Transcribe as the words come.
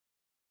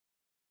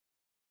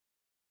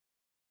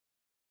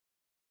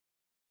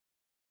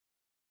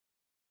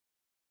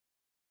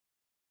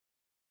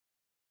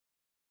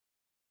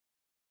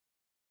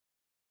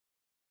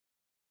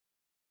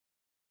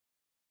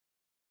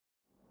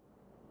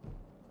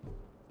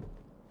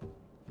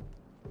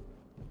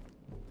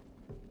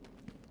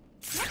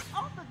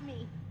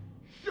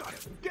Shut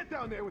it! Get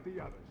down there with the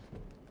others!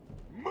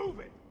 Move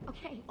it!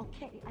 Okay,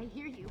 I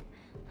hear you.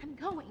 I'm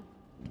going.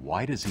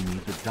 Why does he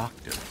need the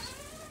doctors?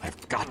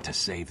 I've got to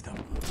save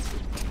them.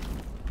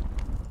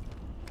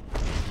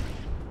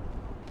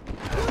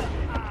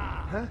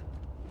 Huh?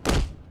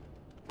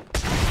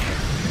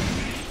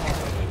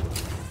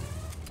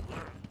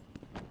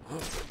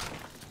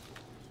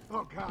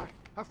 Oh, God.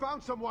 I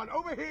found someone.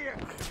 Over here!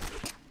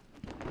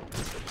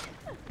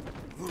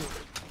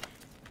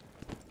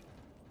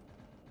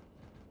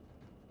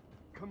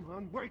 Come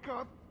on, wake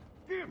up!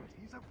 Damn it,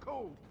 he's up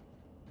cold.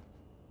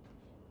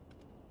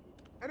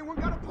 Anyone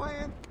got a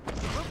plan?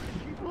 Look,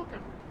 keep looking.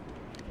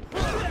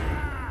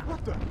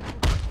 What the?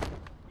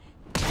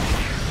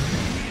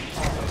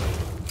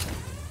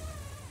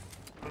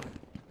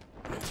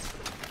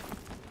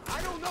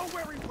 I don't know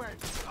where he went.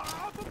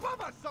 Up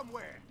above us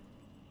somewhere.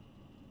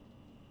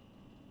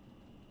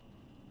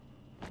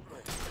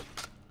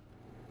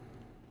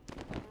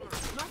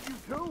 Not you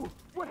too.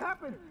 What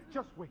happened?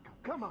 Just wake up.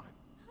 Come on.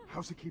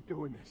 How's he keep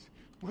doing this?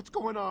 What's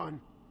going on?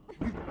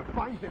 We've got to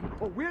find him,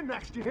 or we're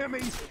next. You hear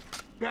me?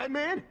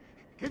 Batman?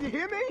 Can you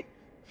hear me?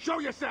 Show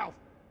yourself!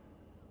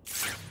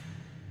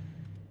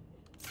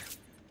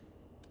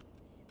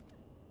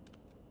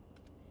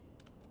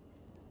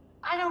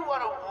 I don't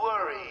want to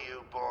worry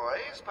you,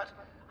 boys, but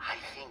I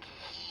think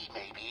he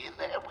may be in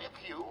there with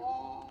you.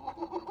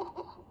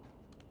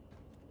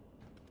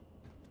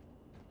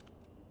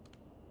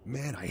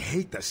 Man, I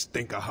hate the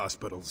stinker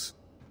hospitals.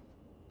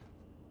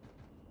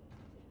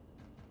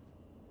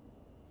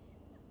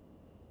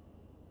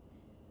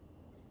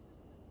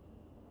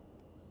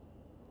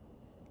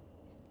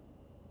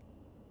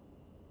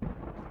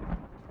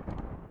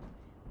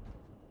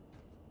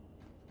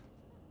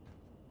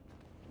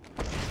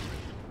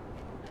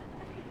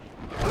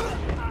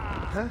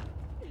 Huh?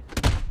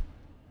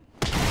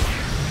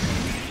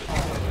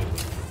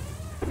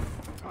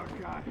 Oh,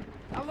 God.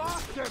 I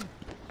lost him!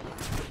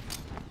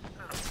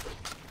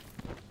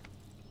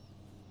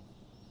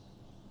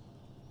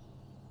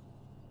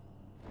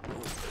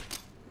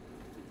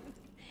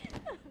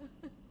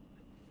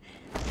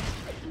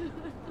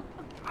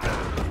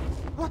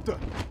 What the?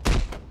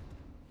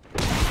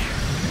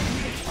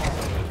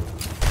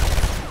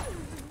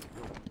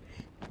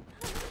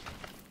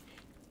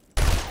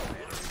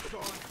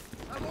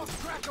 I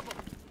lost track of him.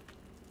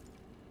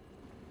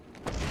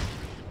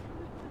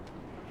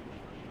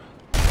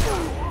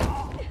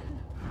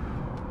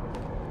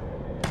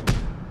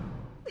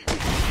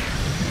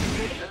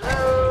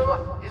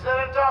 Hello? Is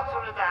there a doctor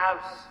in the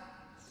house?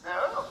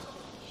 No?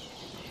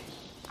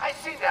 I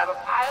seem to have a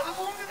pile of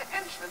wounded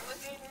henchmen that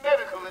need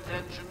medical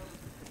attention.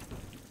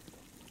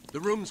 The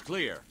room's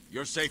clear.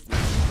 You're safe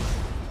now.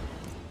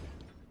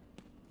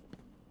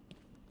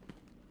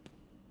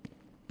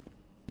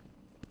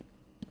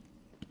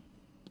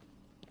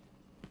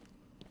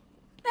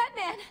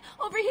 Batman!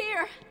 Over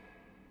here!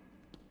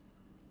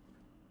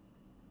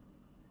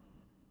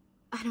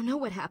 I don't know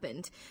what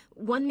happened.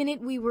 One minute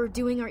we were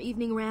doing our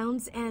evening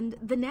rounds, and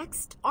the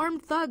next,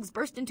 armed thugs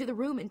burst into the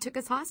room and took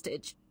us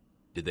hostage.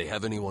 Did they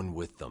have anyone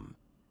with them?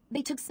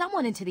 They took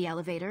someone into the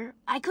elevator.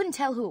 I couldn't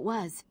tell who it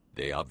was.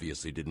 They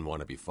obviously didn't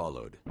want to be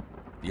followed.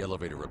 The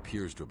elevator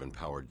appears to have been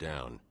powered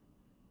down.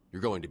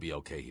 You're going to be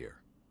okay here.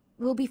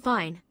 We'll be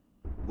fine.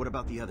 What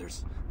about the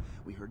others?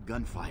 We heard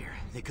gunfire.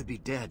 They could be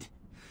dead.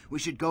 We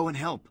should go and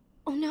help.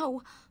 Oh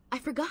no, I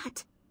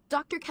forgot.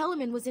 Dr.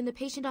 Kellerman was in the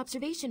patient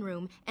observation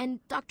room,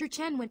 and Dr.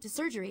 Chen went to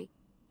surgery.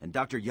 And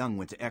Dr. Young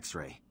went to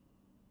X-ray.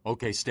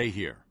 Okay, stay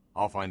here.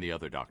 I'll find the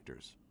other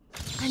doctors.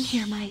 I'm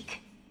here,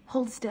 Mike.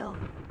 Hold still.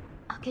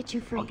 I'll get you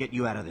free. I'll get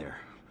you out of there.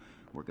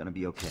 We're gonna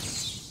be okay.